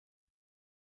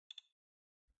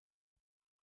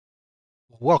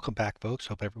Welcome back, folks.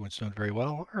 Hope everyone's doing very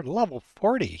well. We're at level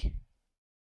 40.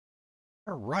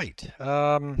 All right.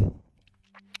 I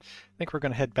think we're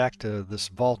going to head back to this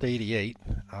Vault 88.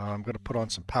 I'm going to put on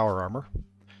some power armor,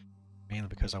 mainly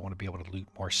because I want to be able to loot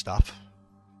more stuff.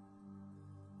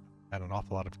 Had an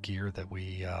awful lot of gear that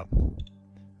we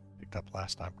picked up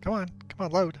last time. Come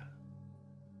on, load.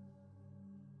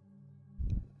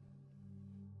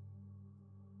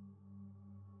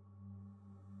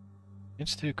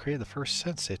 Institute created the first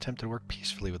census. They attempted to work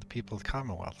peacefully with the people of the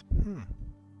Commonwealth.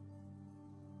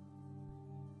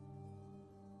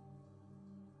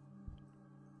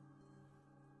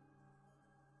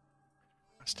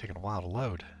 It's taking a while to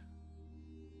load.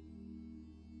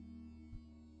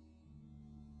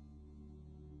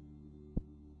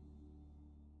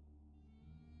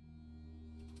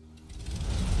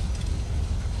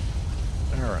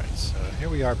 Alright, so here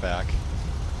we are back.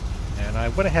 And I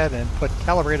went ahead and put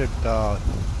calibrated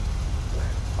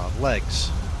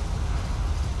legs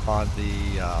on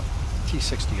the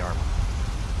T60 armor.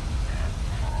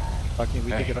 Lucky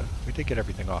we did get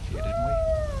everything off you, didn't we?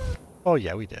 Oh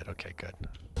yeah, we did. Okay, good.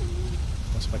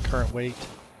 What's my current weight?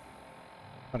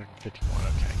 151.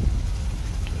 Okay,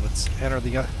 let's enter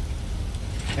the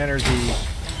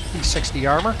T60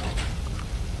 armor.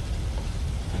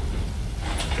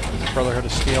 Brotherhood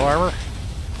of Steel armor.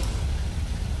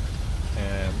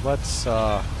 And let's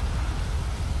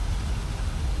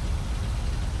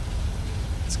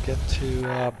get to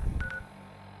tell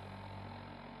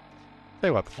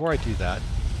you what, before I do that,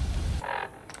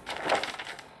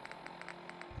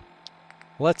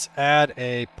 let's add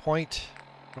a point.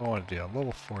 What do I want to do?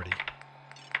 Level 40.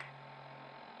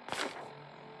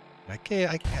 Okay,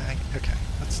 okay.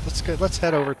 Let's go. Let's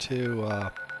head over to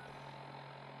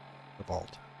the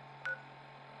vault.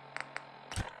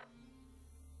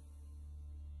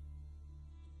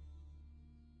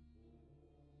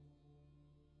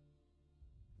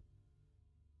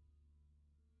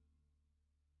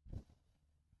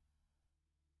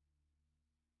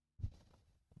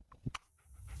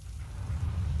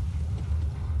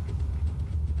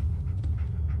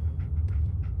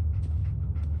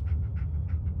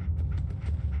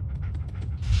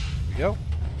 Go.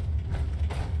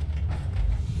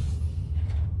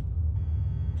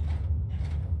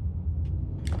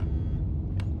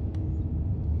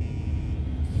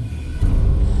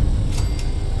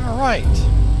 All right.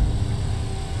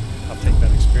 I'll take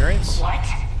that experience. What?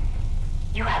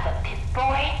 You have a pit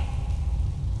boy?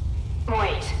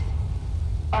 Wait.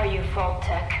 Are you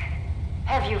Vault-Tec?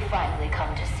 Have you finally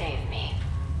come to save me?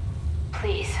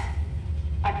 Please.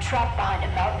 I'm trapped behind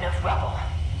a mountain of rubble.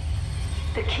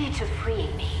 The key to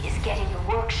freeing me is getting the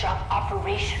workshop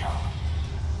operational.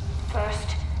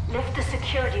 First, lift the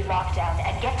security lockdown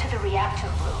and get to the reactor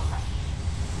room.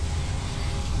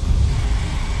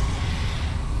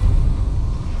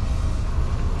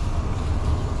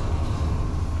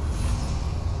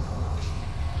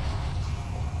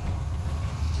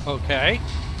 Okay.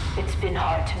 It's been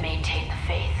hard to maintain the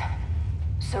faith.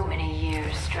 So many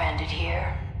years stranded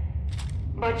here.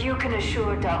 But you can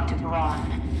assure Dr.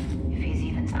 Braun, if he's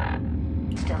even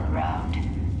still around,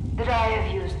 that I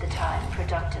have used the time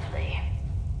productively.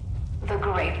 The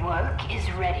great work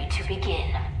is ready to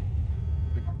begin.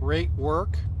 The great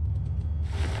work?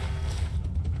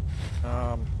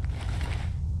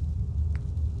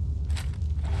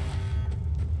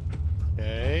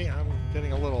 Okay, I'm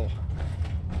getting a little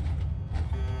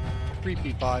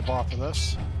creepy vibe off of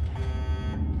this.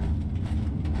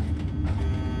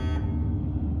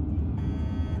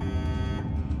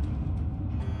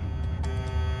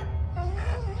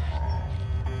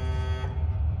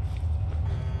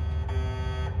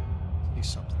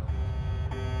 Something.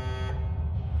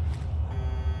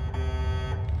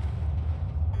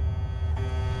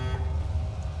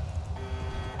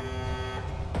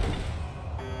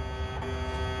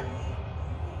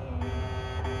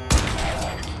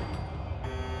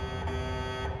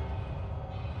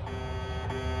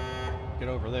 Get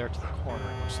over there to the corner,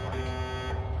 it looks like.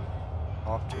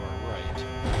 Off to our right.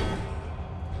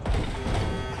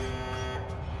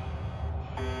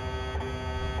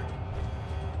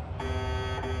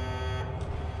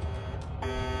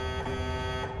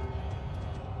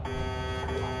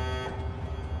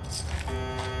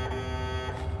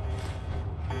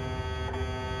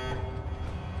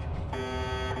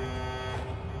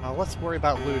 Let's worry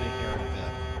about looting here in a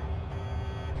bit.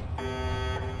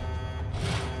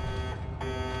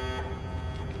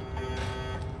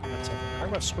 That's okay. I'm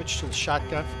going to switch to the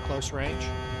shotgun for close range.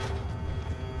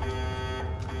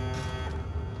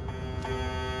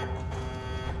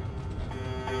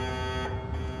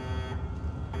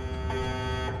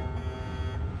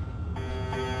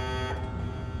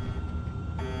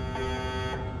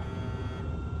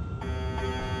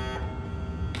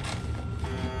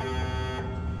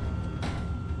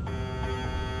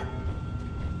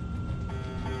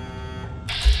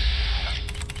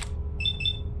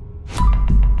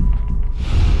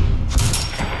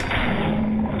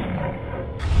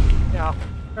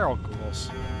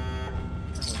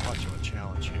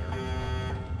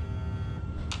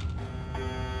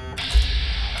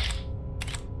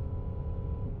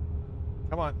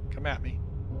 Come on, come at me.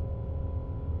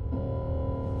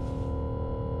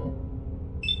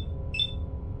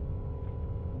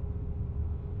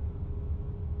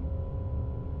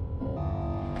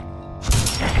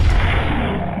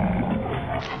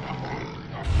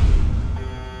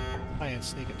 High-end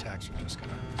sneak attacks are just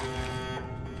gonna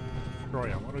destroy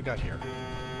them. What do we got here?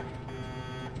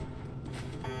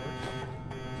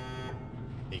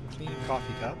 A clean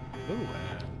coffee cup. Ooh,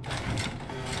 and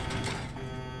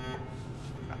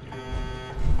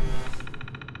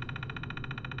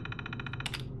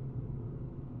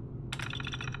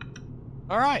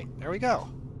all right, there we go.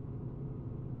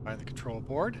 Find the control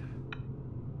board.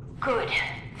 Good.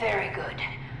 Very good.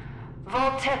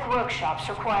 Vault-Tec workshops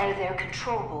require their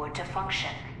control board to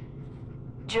function.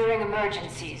 During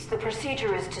emergencies, the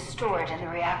procedure is to store it in the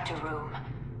reactor room.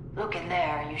 Look in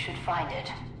there, you should find it.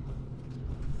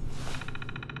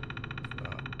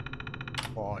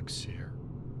 Logs here.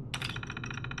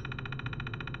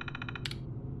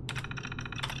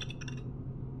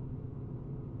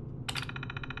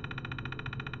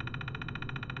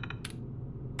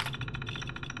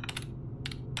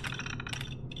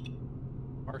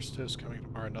 Marsto's coming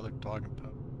tomorrow. Another dog and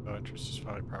pup. No interest is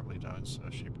finally properly done, so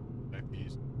she might be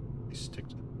stick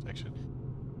to the section.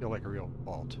 Feel like a real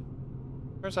vault.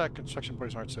 Turns out construction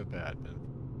boys aren't so bad, man.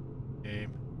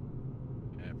 Game.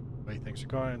 And the way things are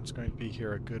going, it's going to be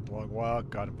here a good long while.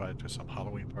 Got invited to some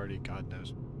Halloween party, God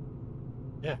knows.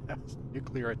 Yeah,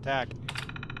 nuclear attack.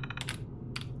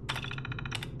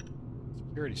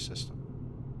 Security system.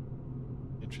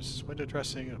 Interest is window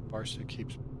dressing. A bar suit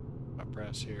keeps my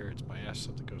brass here. It's my ass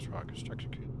something goes wrong.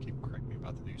 Construction could keep correcting me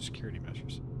about the new security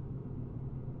measures.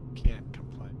 Can't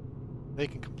complain. They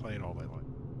can complain all they like.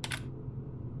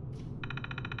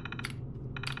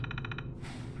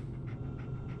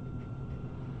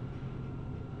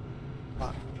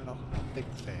 Well, big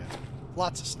fan.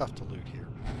 Lots of stuff to loot here.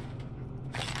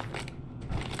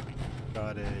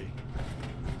 Got a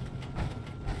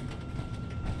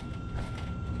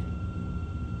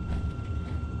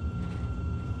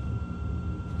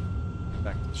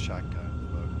back to the shotgun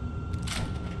load.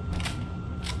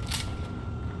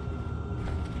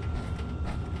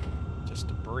 Just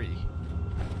debris.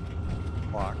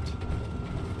 Locked.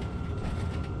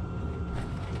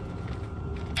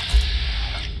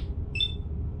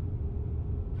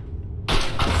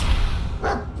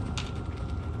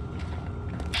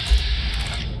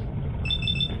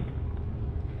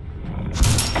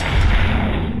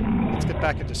 Let's get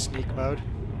back into sneak mode.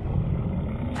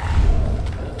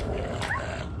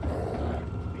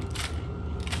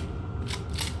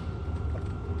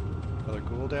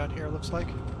 Down here, looks like.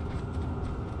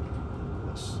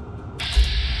 This.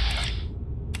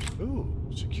 Ooh,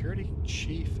 Security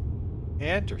Chief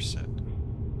Anderson.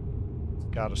 He's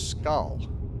got a skull.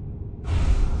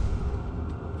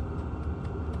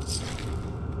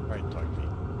 Alright, talk to me.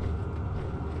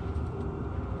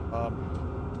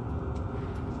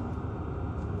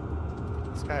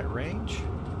 This guy at range?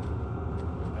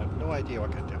 I have no idea what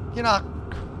I can do. You know,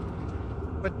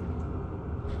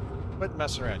 quit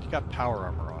messing around. You got power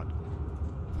armor on.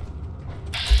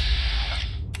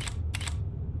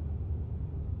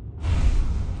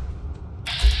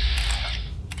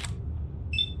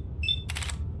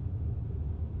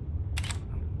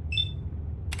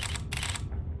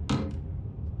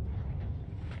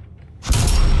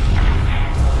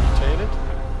 Rotated.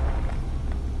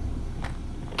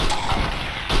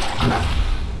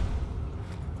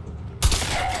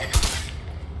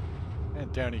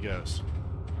 And down he goes.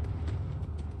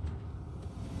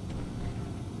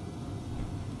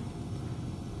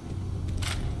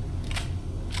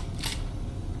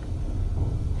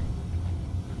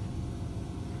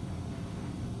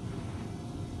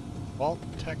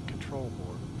 Vault-Tec control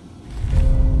board.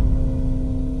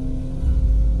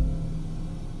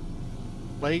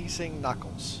 Blazing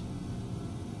Knuckles.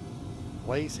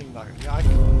 Blazing Knuckles. Yeah,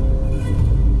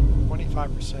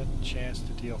 25% chance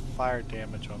to deal fire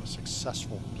damage on a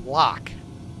successful block.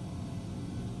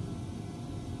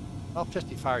 Well,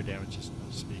 50 fire damage is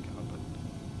not to speak of, but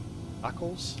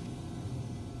Knuckles?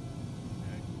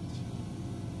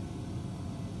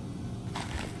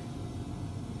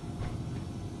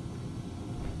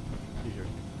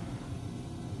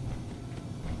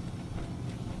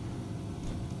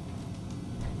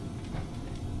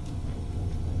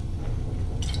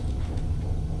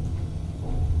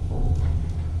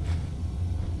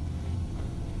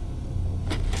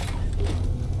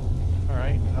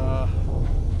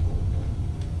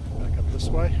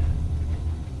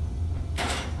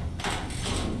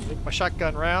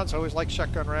 Shotgun rounds. I always like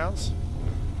shotgun rounds.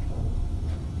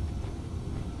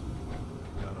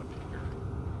 Down up here.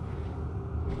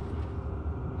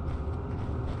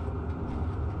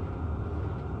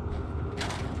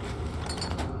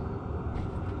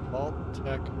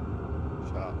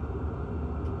 Check. Shop.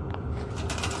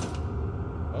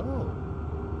 Oh.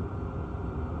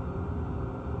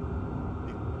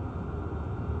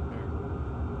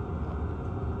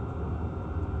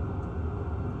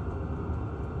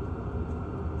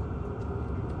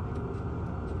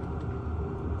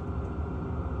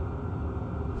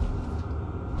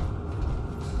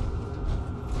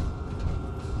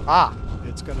 Ah,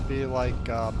 it's going to be like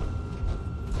the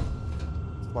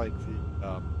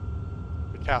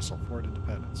castle, Fort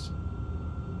Independence.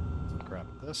 So grab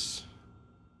this.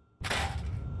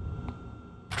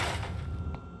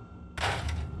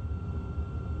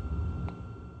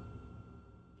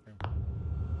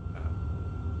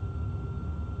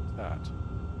 That.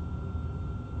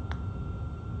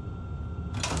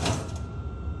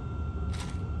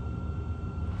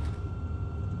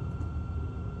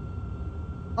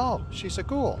 Oh, she's a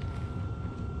ghoul.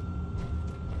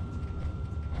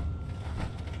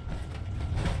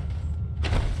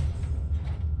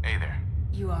 Hey there.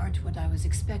 You aren't what I was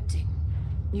expecting.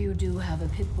 You do have a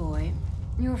Pip-Boy.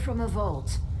 You're from a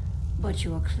vault. But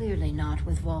you're clearly not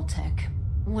with Vault-Tec.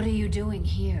 What are you doing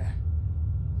here?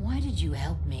 Why did you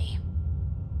help me?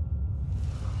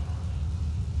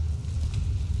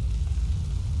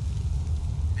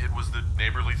 It was the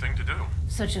neighborly thing to do.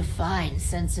 Such a fine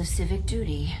sense of civic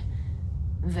duty.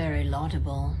 Very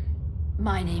laudable.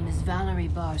 My name is Valerie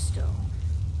Barstow,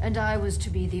 and I was to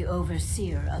be the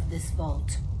overseer of this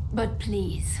vault. But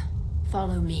please,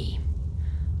 follow me.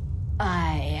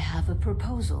 I have a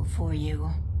proposal for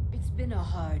you. It's been a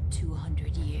hard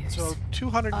 200 years. So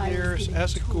 200 I was years giving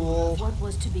as a a tour ghoul. of what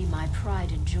was to be my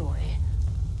pride and joy.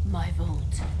 My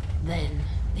vault. Then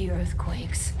the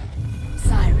earthquakes.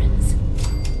 Sirens.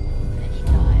 Then he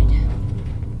died.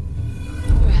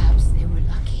 Perhaps they were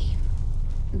lucky.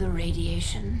 The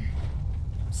radiation.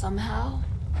 Somehow,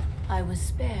 I was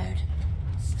spared.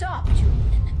 Stop,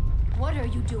 Julian. What are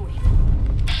you doing?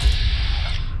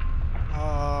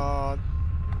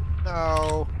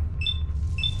 No.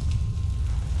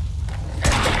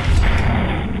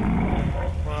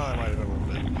 Well, I might have been a little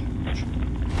bit much.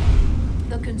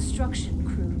 The construction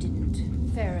crew didn't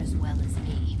fare as well as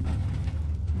me.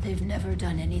 They've never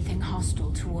done anything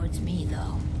hostile towards me,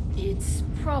 though. It's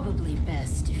probably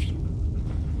best if you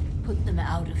put them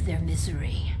out of their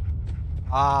misery.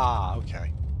 Ah,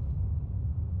 okay.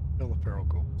 Kill the feral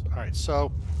ghouls. Alright,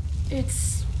 so...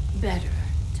 It's better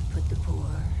to put the poor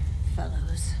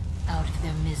fellows out of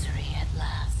their misery at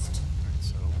last.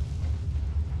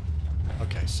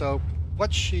 Okay, so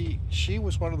what she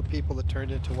was one of the people that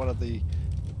turned into one of the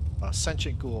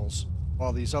sentient ghouls,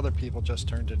 while these other people just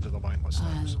turned into the mindless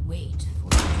things. I'll wait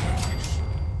for you.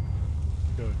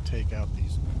 Go take out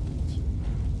these ghouls.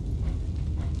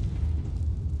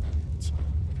 So,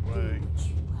 way. Do what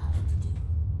you have to do.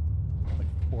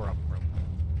 Like 4 of them. Really.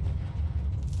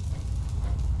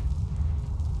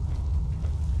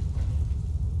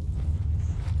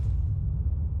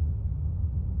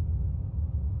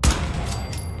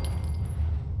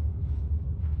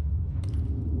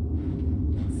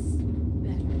 It's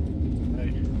better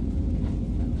Hey.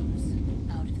 fellows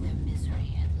out of their misery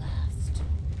at last.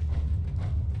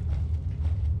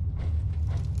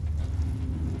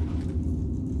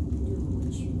 Do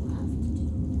what you have to do.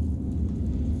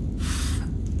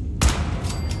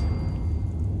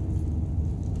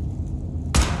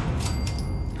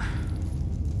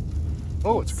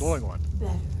 Oh, it's a glowing one.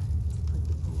 Better to put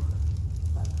the poor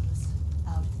fellows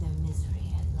out of their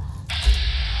misery at last.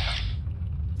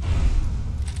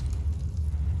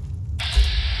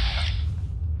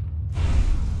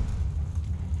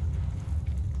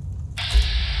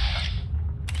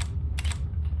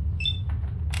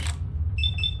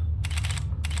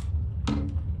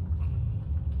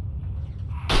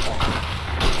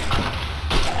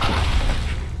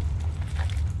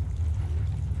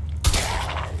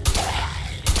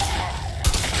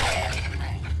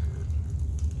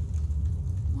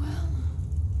 Well,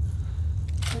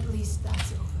 at least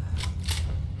that's over.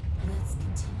 Let's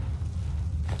continue.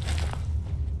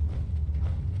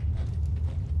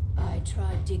 I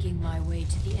tried digging my way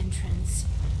to the entrance.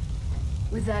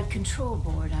 With that control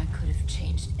board, I could have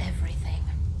changed everything.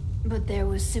 But there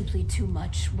was simply too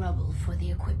much rubble for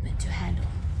the equipment to handle.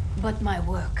 But my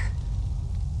work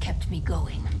kept me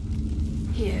going.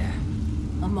 Here,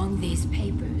 among these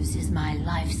papers, is my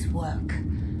life's work.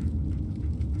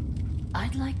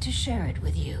 I'd like to share it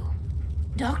with you.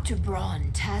 Dr.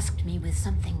 Braun tasked me with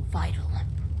something vital.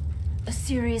 A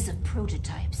series of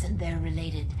prototypes and their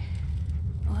related,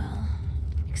 well,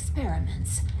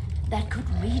 experiments that could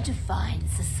redefine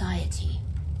society.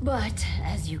 But,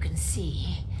 as you can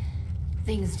see,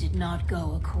 Things did not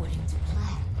go according to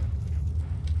plan.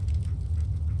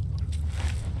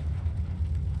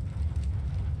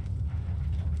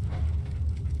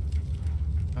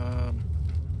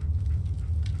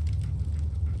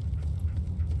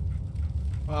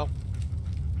 Well,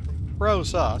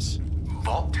 froze us.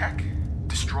 Vault Tech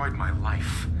destroyed my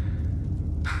life.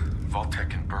 Vault Tech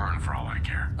can burn for all I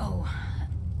care. Oh,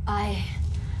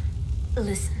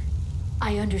 Listen,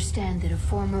 I understand that a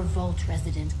former Vault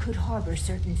resident could harbor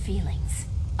certain feelings.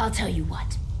 I'll tell you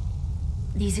what.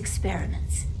 These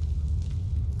experiments,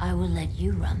 I will let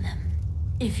you run them.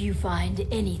 If you find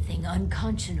anything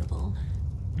unconscionable,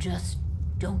 just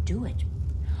don't do it.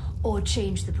 Or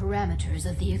change the parameters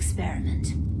of the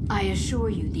experiment. I assure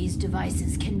you these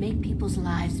devices can make people's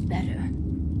lives better.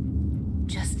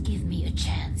 Just give me a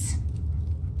chance.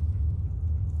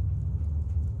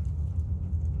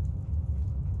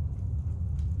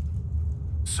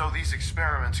 So these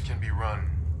experiments can be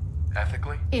run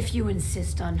ethically? If you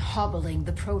insist on hobbling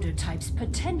the prototype's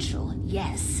potential,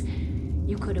 yes.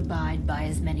 You could abide by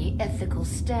as many ethical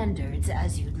standards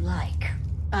as you'd like.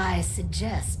 I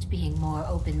suggest being more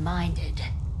open-minded.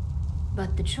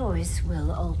 But the choice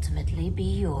will ultimately be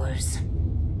yours.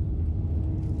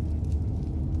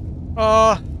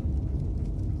 Alright,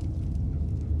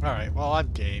 well,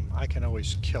 I'm game. I can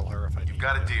always kill her if I need to. You've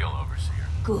got a deal, Overseer.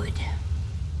 Good.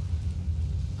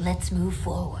 Let's move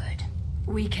forward.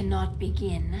 We cannot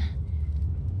begin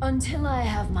until I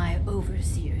have my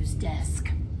Overseer's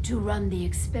desk. To run the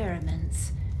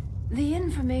experiments, the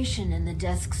information in the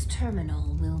desk's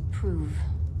terminal will prove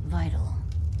vital.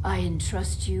 I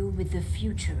entrust you with the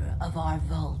future of our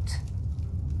vault.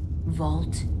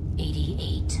 Vault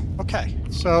 88. Okay,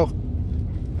 so...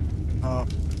 so,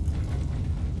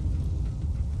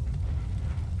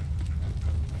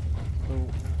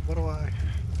 what do I...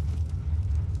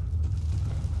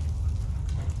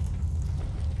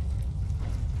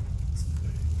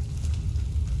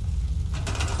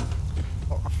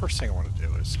 Well, first thing I want to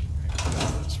do is...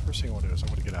 First thing I want to do is I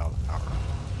want to get out of the power.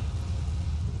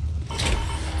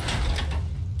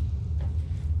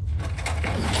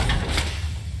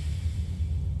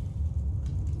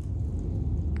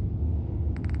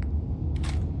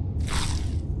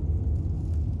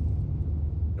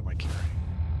 What am I carrying?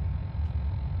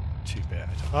 Too bad.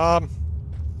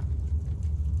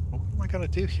 What am I gonna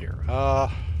do here?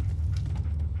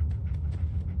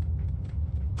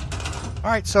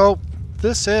 Alright, so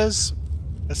this is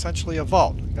essentially a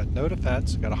vault. We got no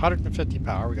defense, we got 150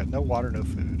 power, we got no water, no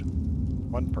food.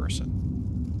 One person.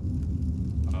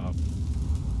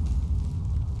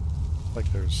 Like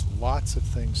there's lots of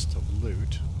things to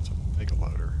loot. It's a mega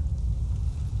loader.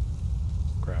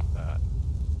 Grab that.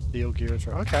 Steel gears.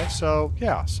 Okay, so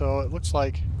yeah, so it looks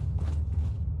like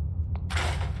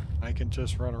I can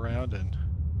just run around and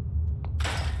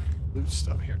loot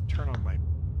stuff here. Turn on my...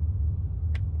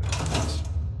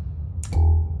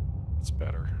 It's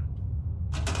better.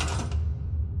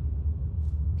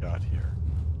 Got here.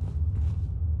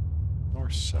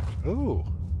 North section. Ooh!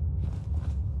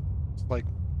 It's like...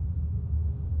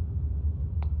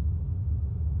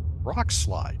 rock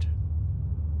slide.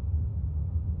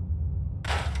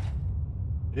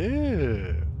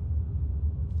 Ew.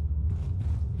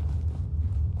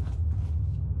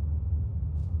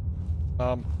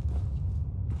 A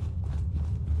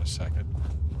second.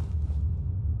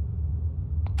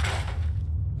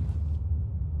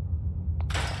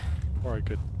 Or I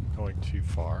could going too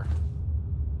far.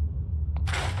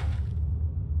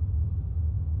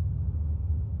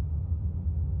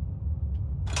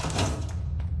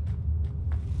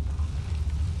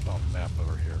 Oh, map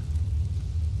over here.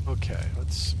 Okay,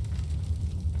 let's...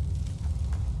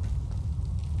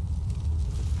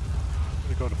 I'm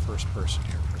gonna go to first person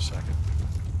here for a second.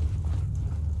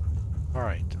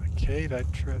 Alright, cave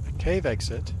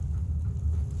exit.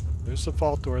 There's the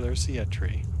vault door, there's the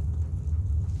entry.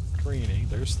 Screening,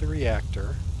 there's the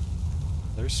reactor.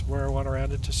 There's where I went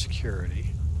around into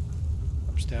security.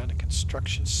 Comes down to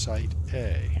construction site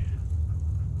A.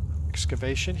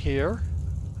 Excavation here.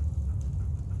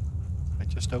 I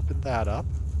just opened that up.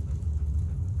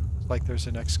 Looks like there's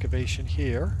an excavation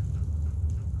here.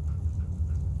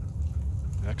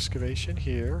 An excavation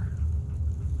here.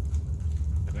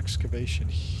 An excavation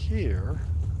here.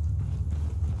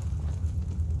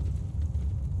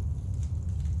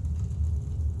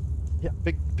 Yeah,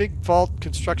 big vault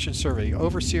construction survey.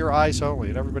 Overseer eyes only,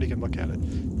 and everybody can look at it.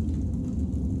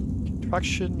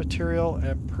 Construction material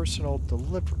and personnel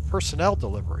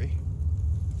delivery.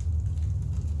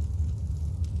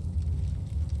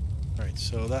 Alright,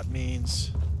 so that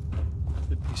means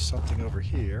there'd be something over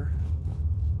here.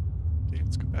 Okay,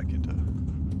 Let's go back into...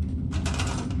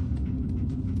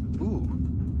 Ooh.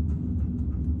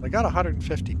 I got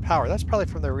 150 power. That's probably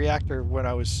from the reactor when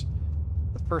I was...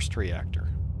 the first reactor.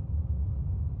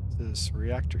 This is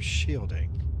reactor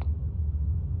shielding.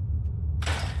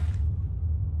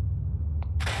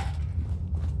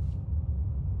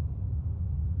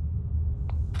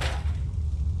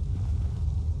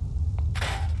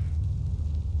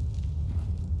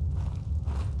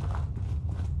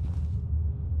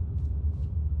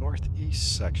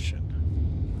 Northeast section.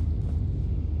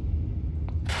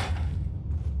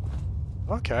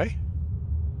 Okay.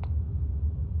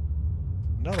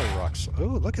 Another rock slide. Oh,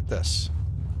 look at this.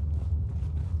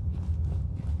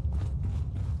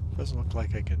 Doesn't look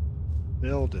like I can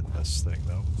build in this thing,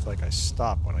 though. It's like I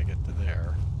stop when I get to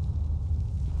there.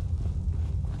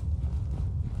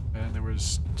 And there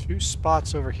was 2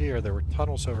 spots over here. There were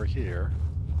tunnels over here.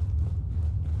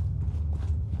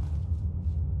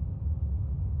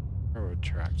 Railroad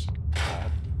tracks.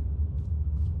 Bad.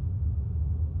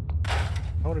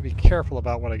 I want to be careful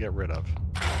about what I get rid of.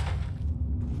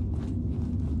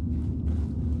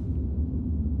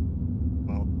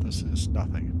 Well, this is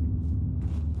nothing.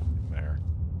 There.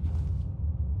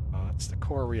 That's the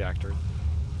core reactor.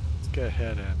 Let's go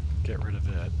ahead and get rid of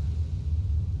it.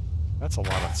 That's a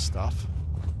lot of stuff.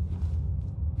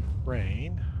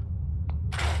 Rain.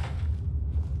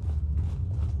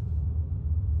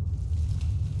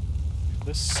 Do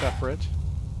this separate.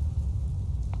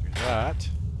 Do that.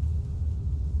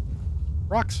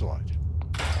 Rock slide.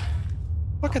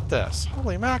 Look at this.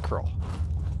 Holy mackerel.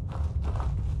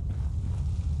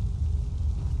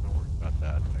 Don't worry about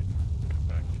that. I come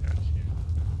back down here.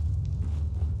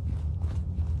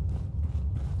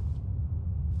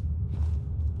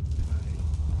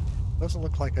 Doesn't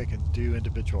look like I can do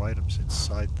individual items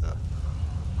inside the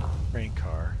train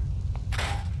car.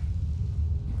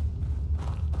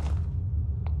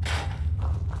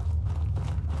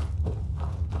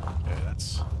 Okay,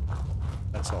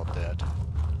 that's all dead.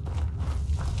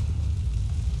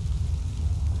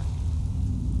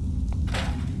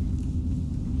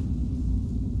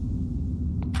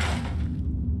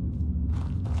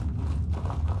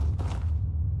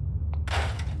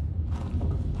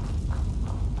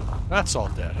 That's all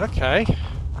dead. Okay.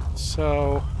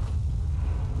 So...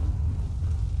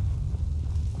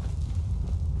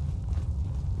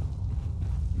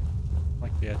 I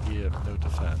like the idea of no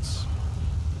defense.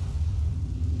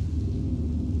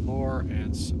 Floor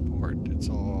and support. It's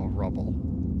all rubble.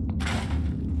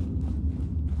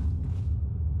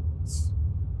 Let's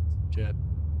get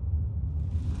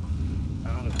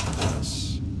out of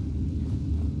this.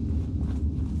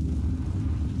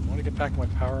 I want to get back my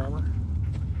power armor.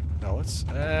 No, let's...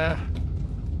 What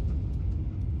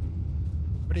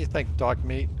do you think, dog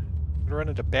meat? Gonna run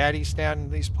into baddies down in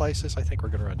these places? I think we're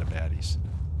gonna run into baddies.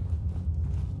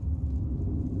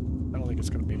 I don't think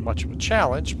it's gonna be much of a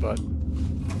challenge, but...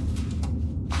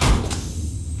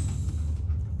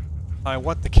 I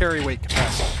want the carry weight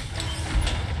capacity.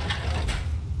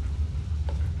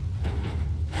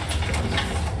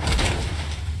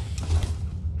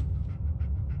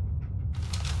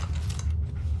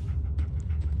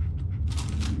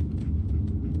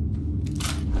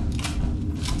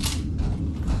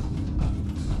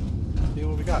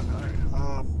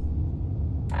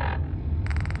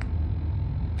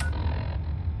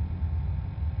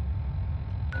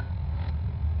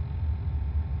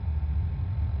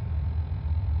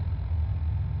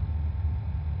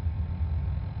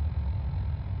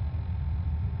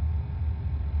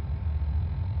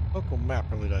 Local map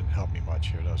really doesn't help me much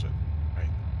here, does it? Right?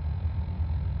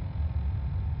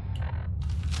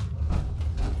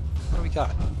 What do we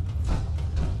got?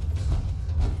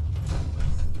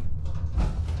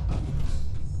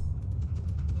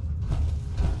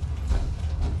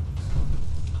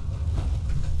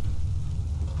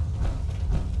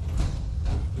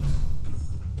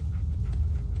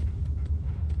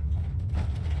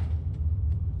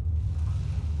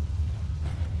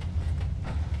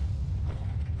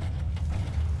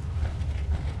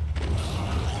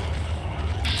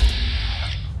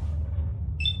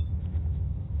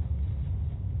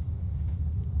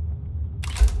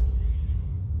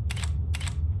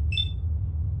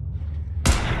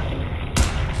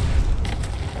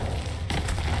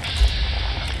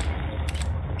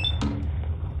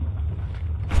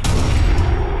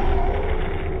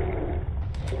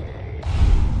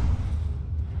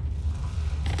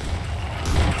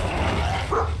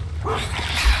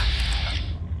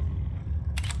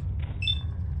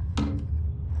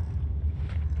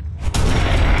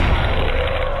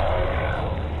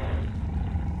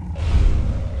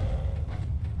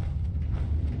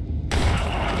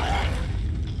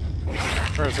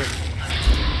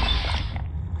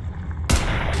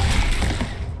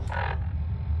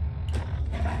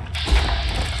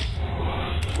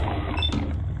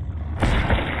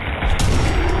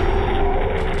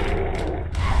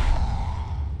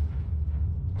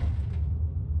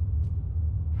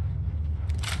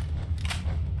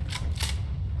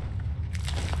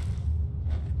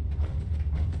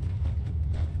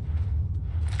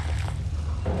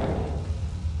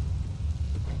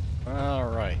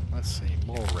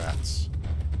 let's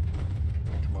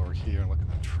come over here and look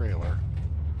at the trailer.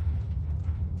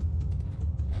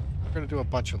 We're gonna do a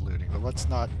bunch of looting, but let's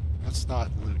not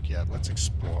loot yet. Let's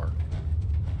explore.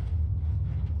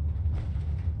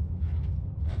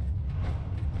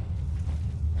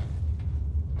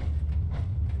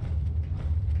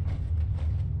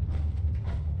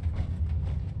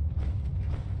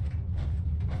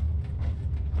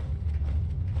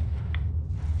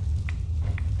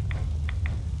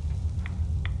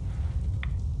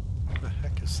 What the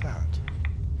heck is that?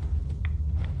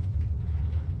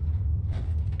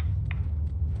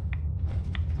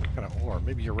 What kind of ore?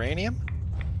 Maybe uranium?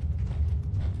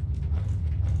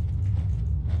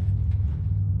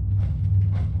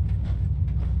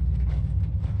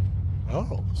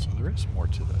 Oh, so there is more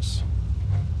to this.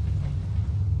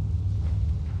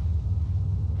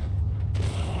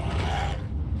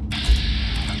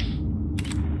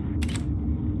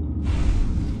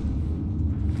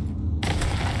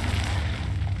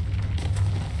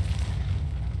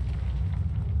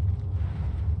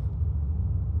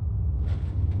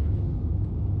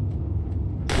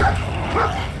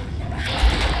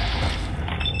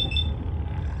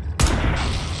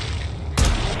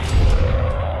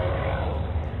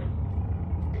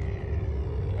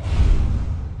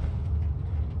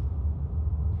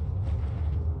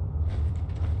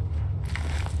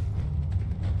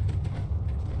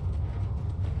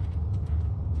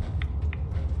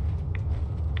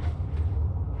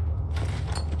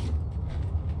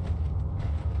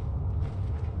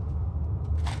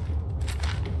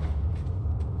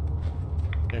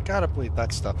 I gotta believe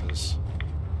that stuff is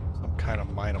some kind of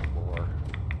mineable ore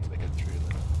to get through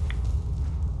the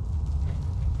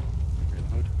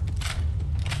reload.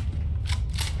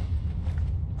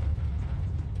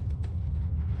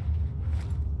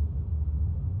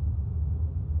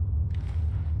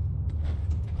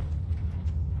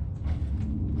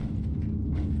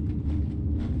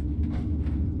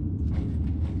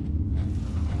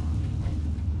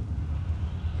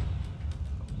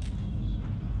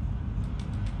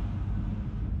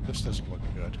 This doesn't look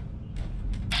good.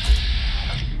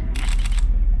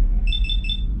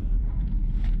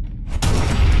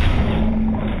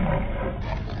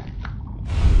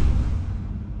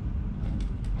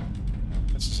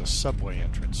 This is a subway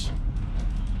entrance.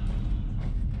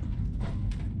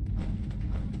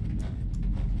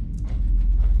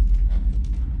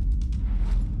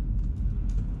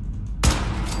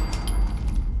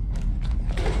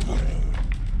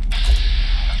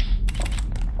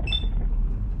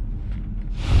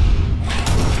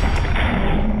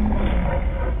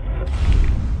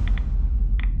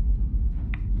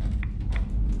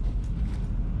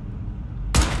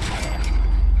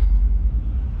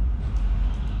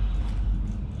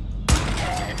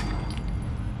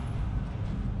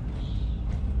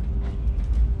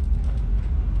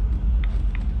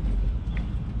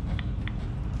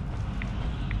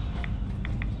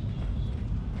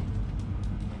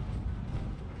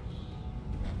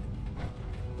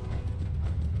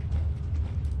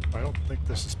 I don't think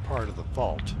this is part of the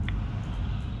vault.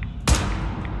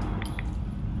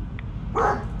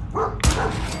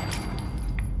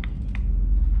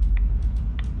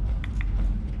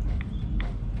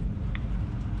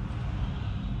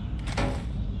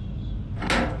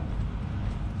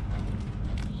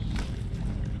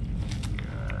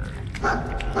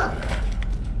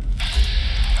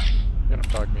 Get him,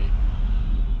 dog meat.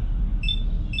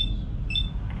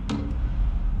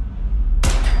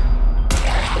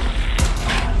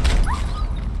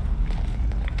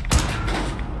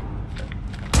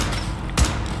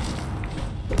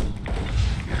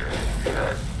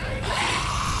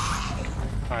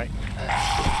 Alright.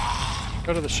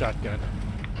 Go to the shotgun.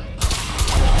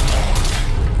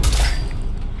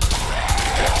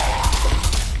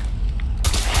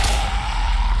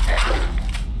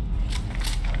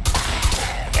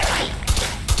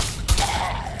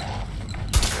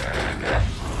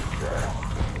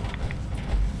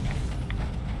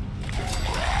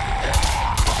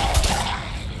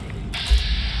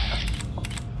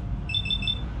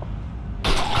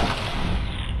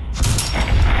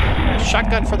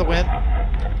 Shotgun for the win.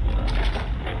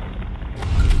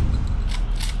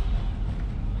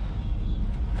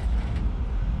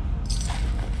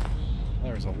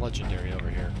 There's a legendary over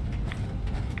here.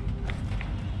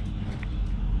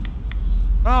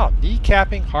 Oh,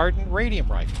 decapping hardened radium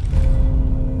rifle.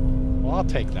 Well, I'll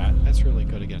take that. That's really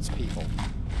good against people.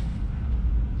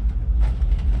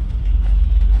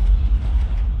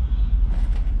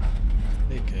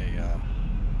 Make a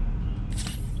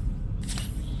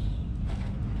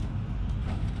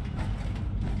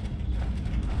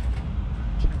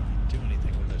can't really do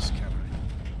anything with this, can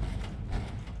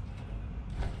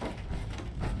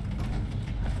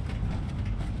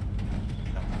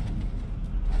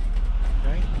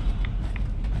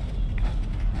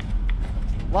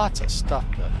lots of stuff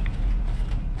to...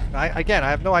 Again,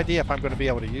 I have no idea if I'm going to be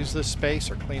able to use this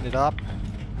space or clean it up.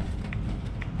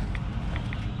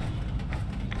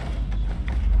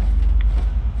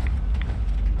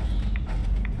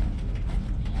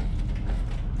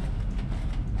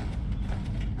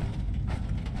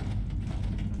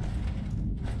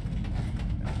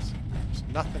 There's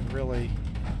nothing really...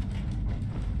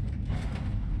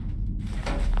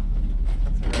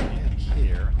 Nothing really in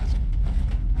here.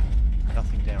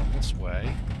 Nothing down this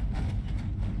way.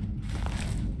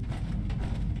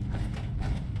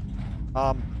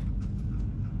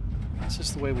 This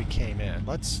is the way we came in.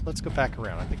 Let's go back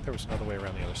around. I think there was another way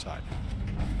around the other side.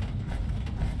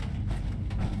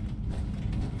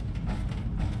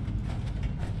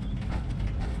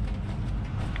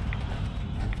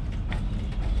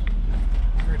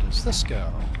 Where does this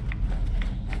go?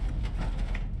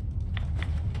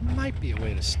 Might be a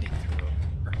way to sneak through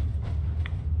it.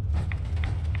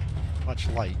 Much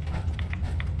light.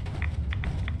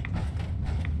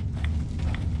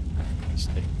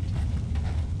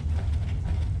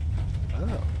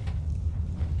 Oh.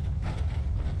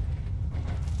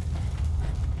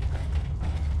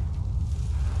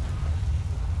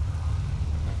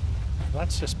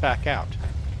 Let's just back out.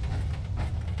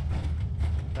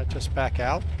 That just back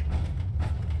out?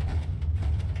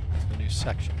 It's the new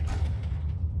section.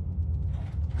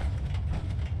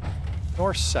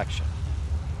 North section.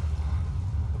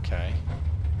 Okay.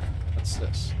 What's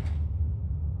this?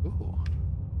 Ooh.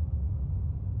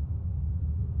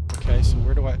 Okay, so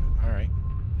where do I... Alright.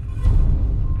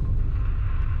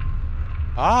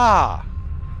 Ah!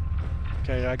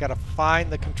 Okay, I gotta find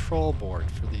the control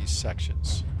board for these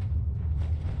sections.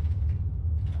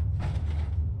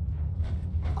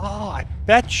 Oh, I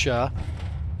betcha...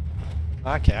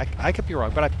 Okay, I could be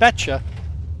wrong, but I betcha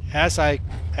as I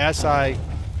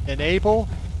enable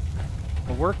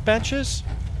the workbenches,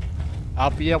 I'll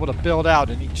be able to build out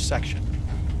in each section.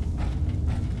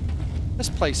 This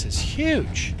place is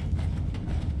huge.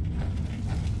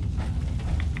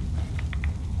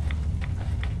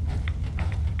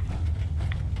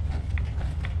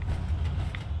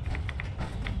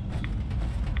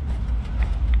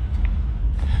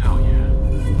 Hell yeah.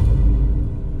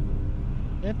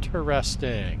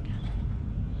 Interesting.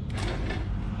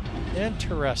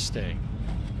 Interesting.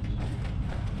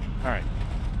 Alright.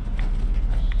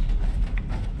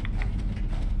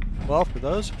 Well, for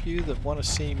those of you that want to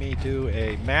see me do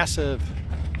a massive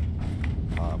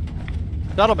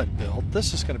settlement build,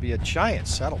 this is going to be a giant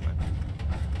settlement.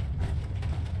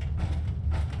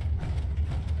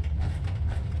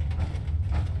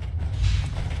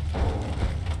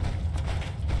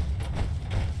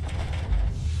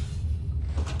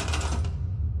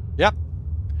 Yep.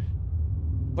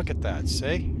 Look at that,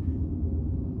 see?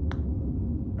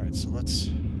 Alright, so let's...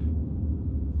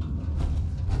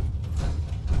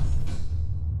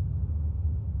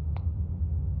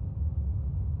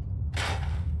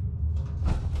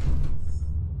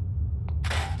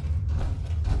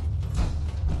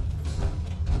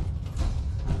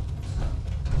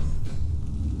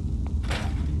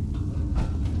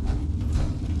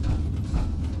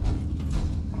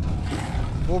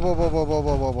 Whoa, whoa, whoa, whoa, whoa,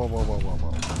 whoa, whoa, whoa, whoa, whoa,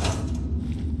 whoa.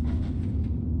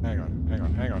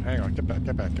 Hang on. Get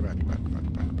back.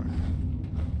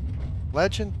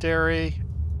 Legendary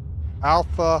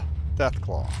Alpha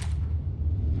Deathclaw.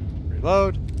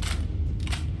 Reload.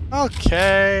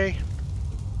 Okay.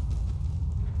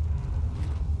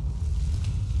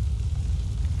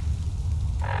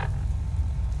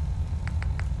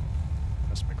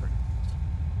 That's my great.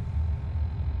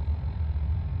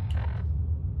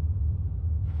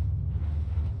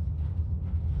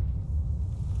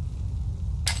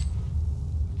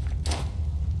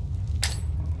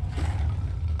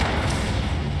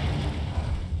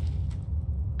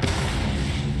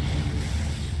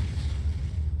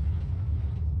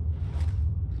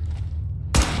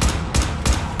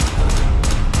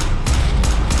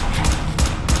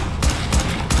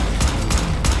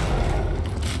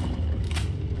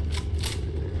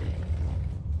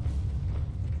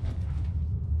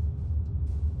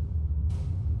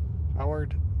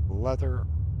 Powered leather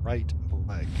right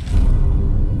leg.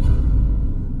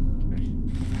 Okay.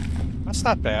 That's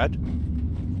not bad.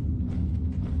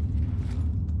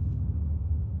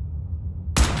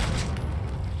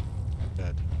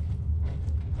 Dead.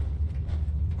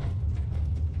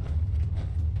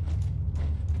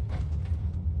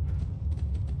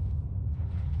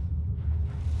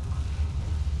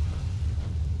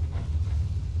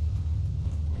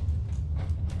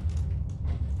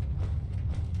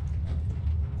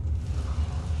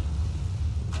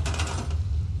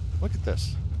 Look at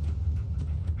this.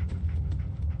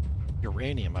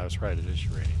 uranium. I was right, it is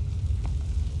uranium.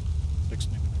 6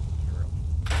 nuclear.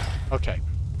 Okay.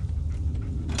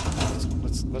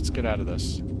 Let's get out of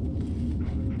this.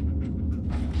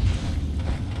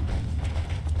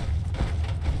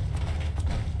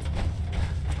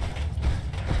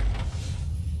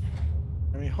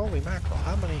 I mean, holy mackerel,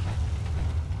 how many...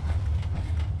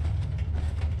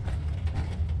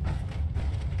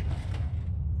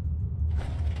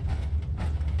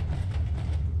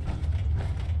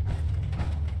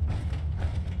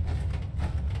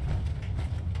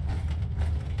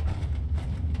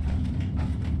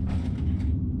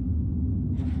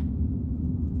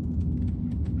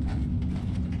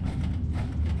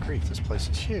 This place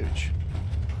is huge.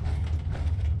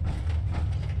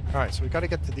 Alright, so we got to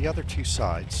get to the other two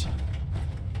sides.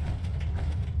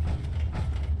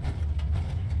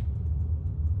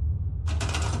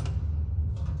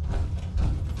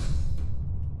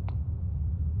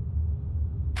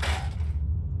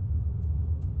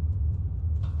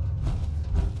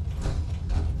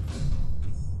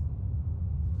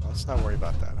 Let's not worry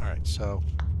about that. Alright, so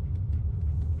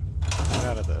get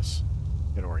out of this.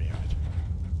 Get oriented.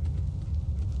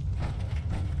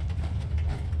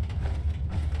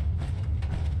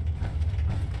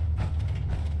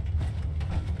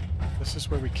 This is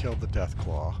where we killed the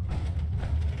Deathclaw.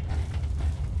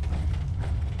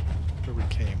 Where we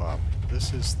came up.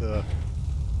 This is the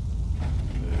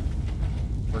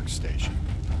workstation.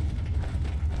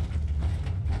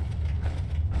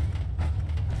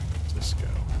 Let's go.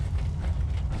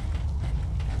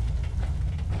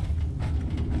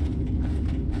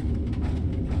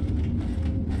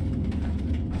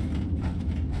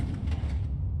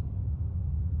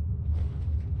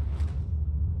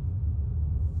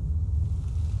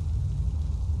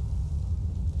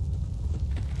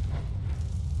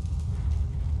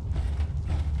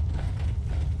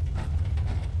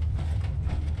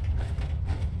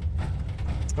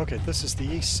 Okay, this is the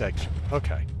east section.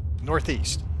 Okay,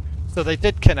 northeast. So they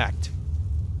did connect.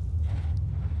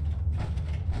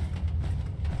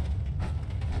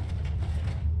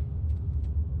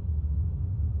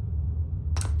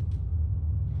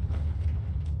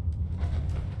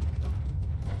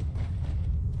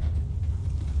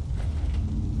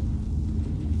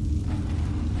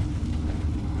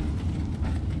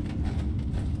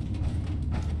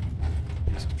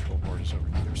 Base control board is over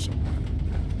here somewhere.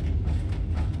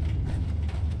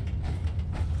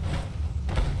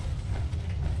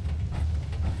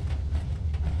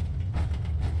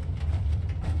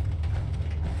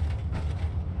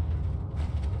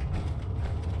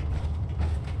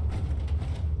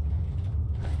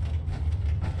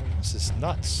 This is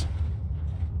nuts.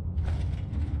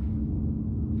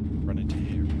 Run into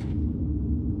here.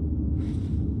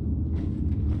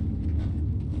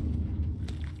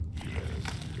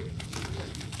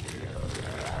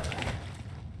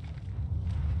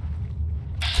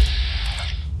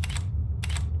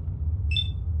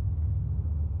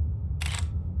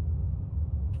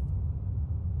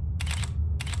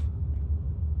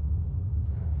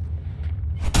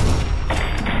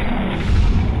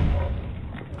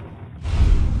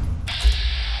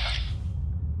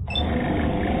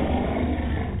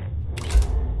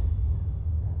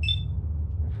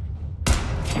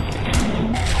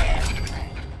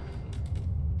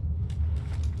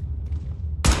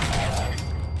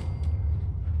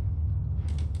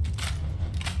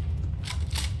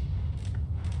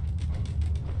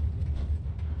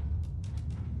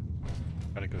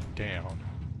 Gotta go down.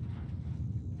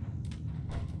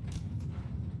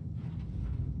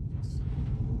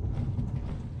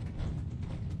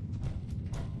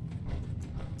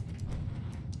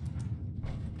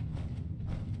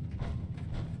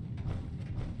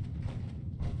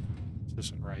 This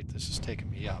isn't right. This is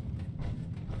taking me up.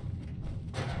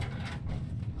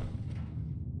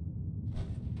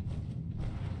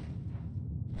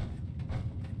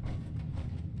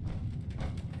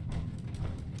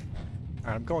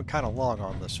 Alright, I'm going kind of long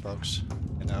on this, folks.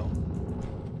 You know.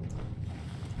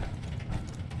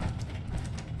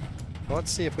 Well,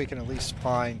 let's see if we can at least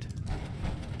find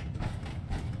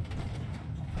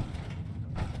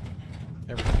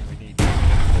everything we need to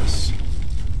get this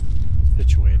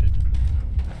situated.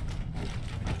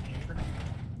 Here.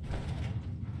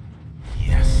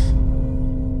 Yes.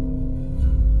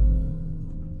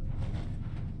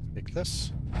 Take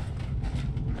this.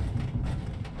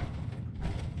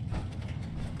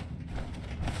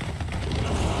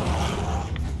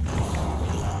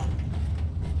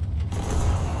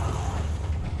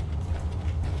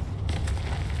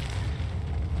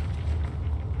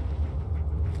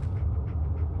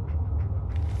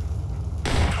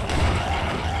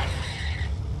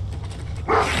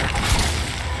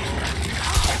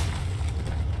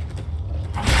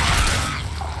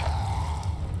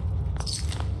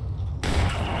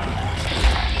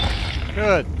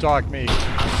 Good dog meat.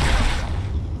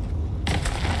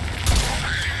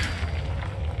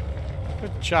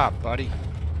 Good job, buddy.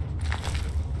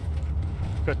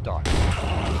 Good dog.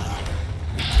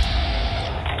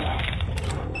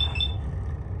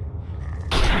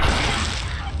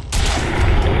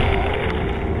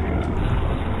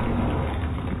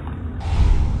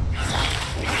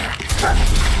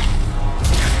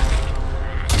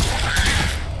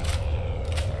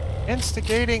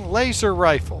 Instigating laser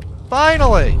rifle.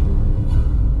 Finally!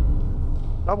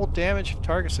 Double damage if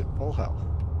targets at full health.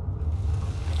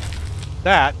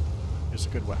 That is a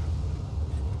good weapon.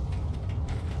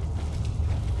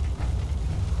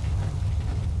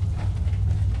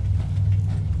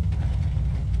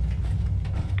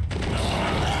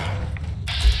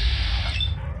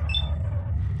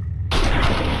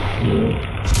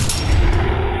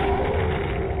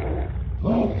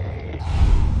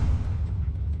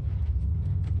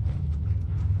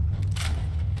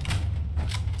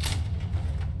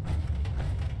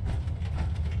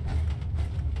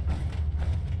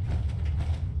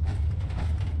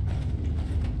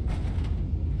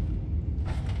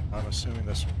 I'm assuming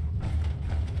this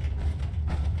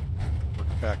work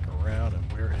back around, and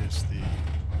where's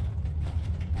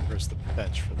the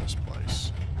bench for this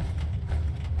place?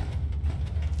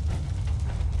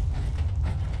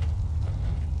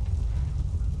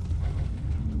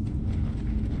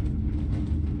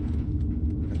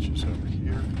 Bench is over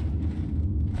here.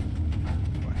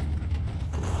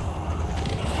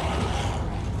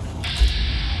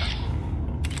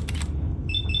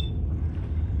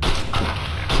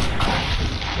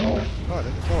 Oh, I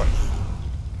didn't kill it.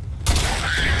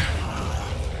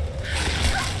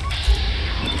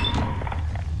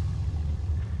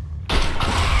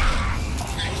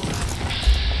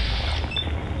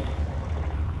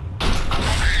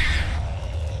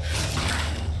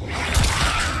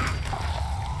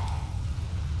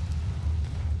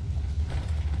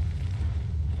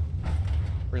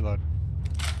 Reload.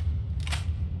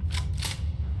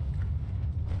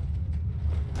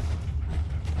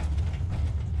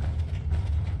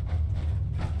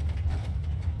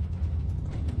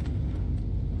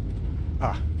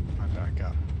 Ah, I'm back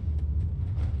up.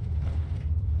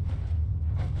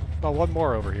 Oh, one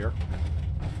more over here.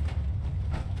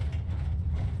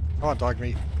 Come on, dog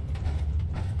meat.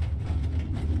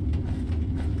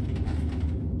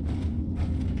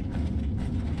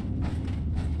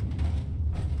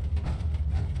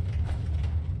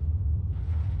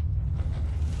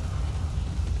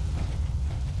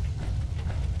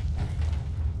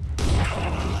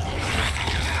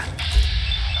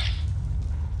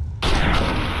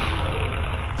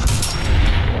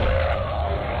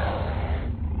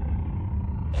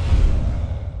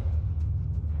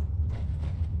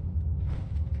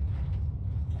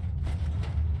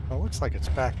 Well, it looks like it's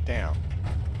back down.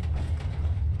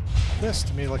 This,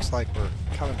 to me, looks like we're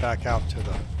coming back out to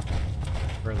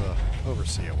where the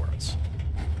Overseer was.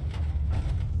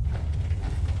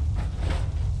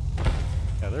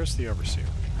 Yeah, there's the Overseer.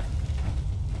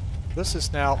 This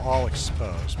is now all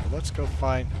exposed, but let's go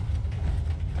find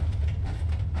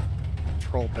a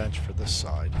control bench for this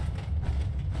side.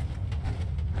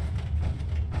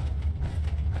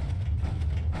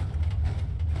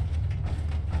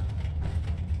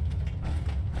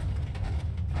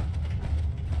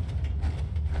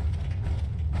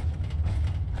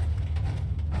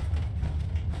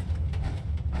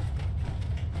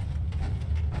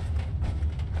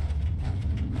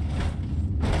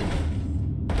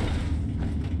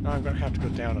 Now I'm going to have to go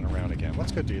down and around again.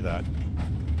 Let's go do that.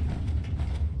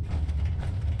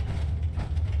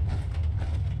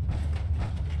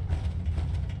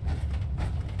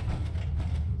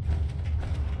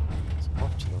 It's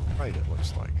off to the right, it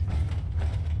looks like.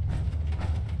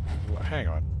 Well, hang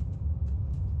on.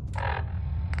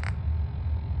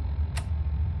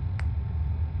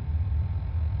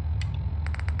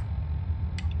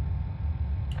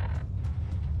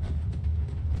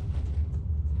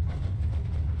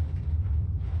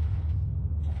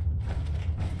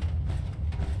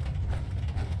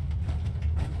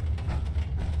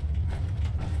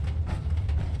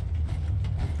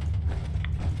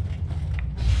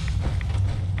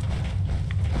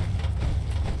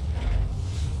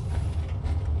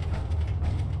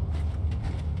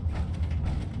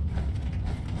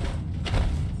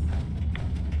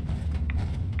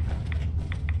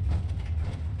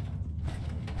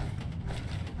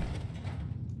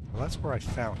 Well, that's where I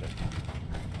found it.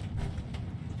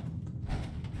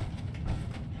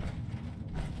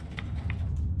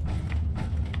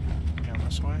 Down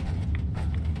this way.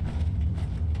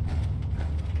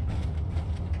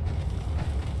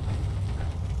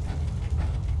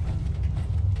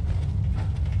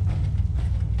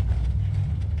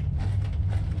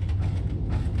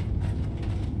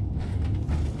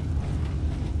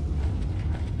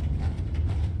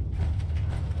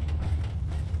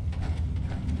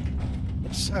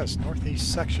 says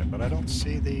northeast section, but I don't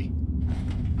see the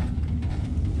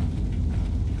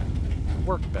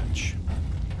workbench.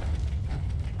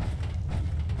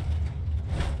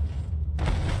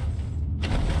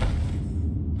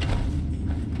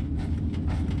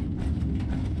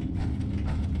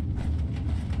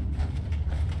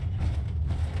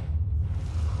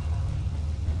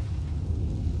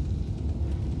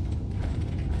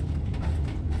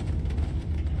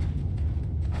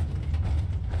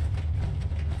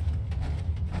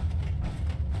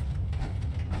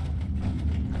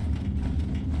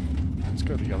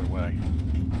 Go the other way.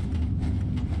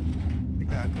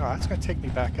 No, that's going to take me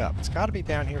back up. It's got to be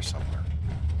down here somewhere.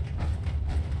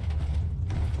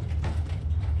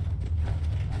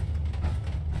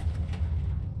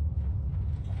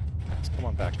 Let's come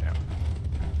on back down.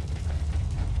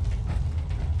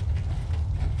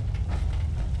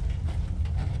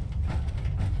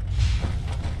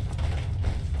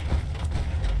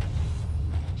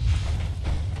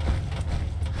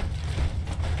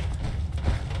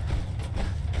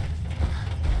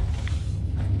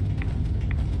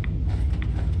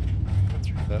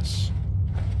 This.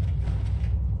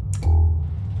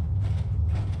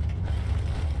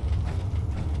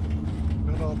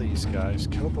 Got all these guys.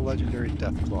 Killed the legendary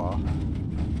Deathclaw.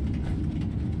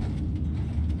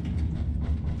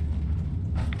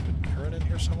 Turn in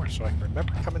here somewhere so I can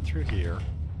remember coming through here.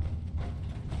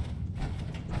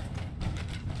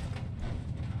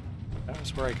 That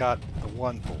was where I got the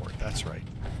one board. That's right.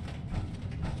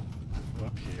 Go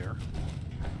up here.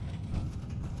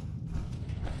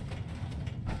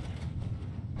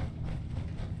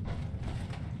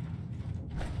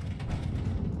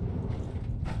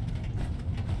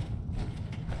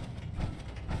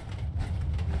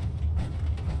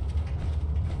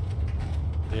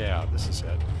 Yeah, this is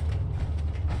it.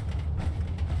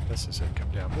 This is it. Come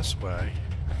down this way.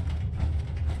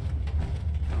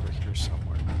 Over here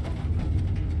somewhere.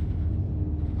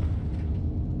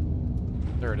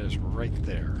 There it is, right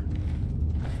there.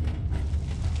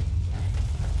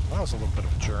 Well, that was a little bit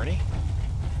of a journey.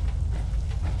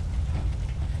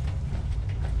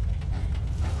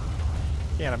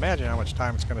 Can't imagine how much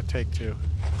time it's going to take to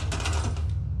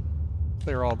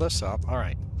clear all this up. All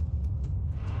right.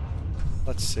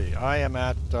 Let's see. I am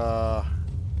at, we're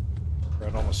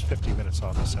at almost 50 minutes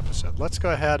on this episode. Let's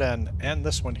go ahead and end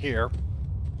this one here.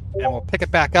 And we'll pick it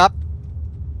back up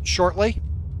shortly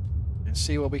and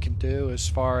see what we can do as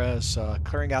far as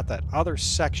clearing out that other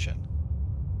section.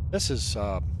 This is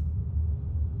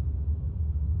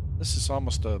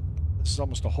almost a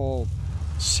whole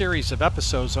series of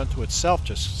episodes unto itself,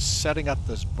 just setting up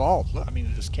this vault. I mean,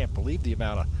 I just can't believe the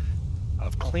amount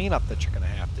of cleanup that you're going to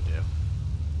have to do.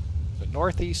 The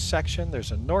northeast section, there's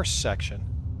a north section,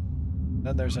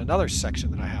 then there's another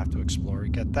section that I have to explore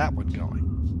and get that one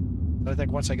going. I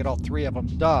think once I get all three of them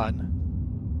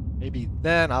done, maybe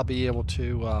then I'll be able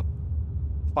to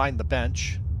find the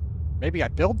bench. Maybe I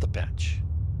build the bench.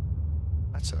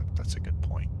 That's a good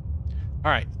point.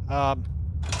 All right,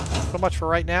 so much for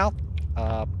right now.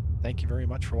 Thank you very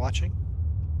much for watching.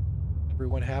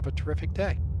 Everyone have a terrific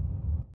day.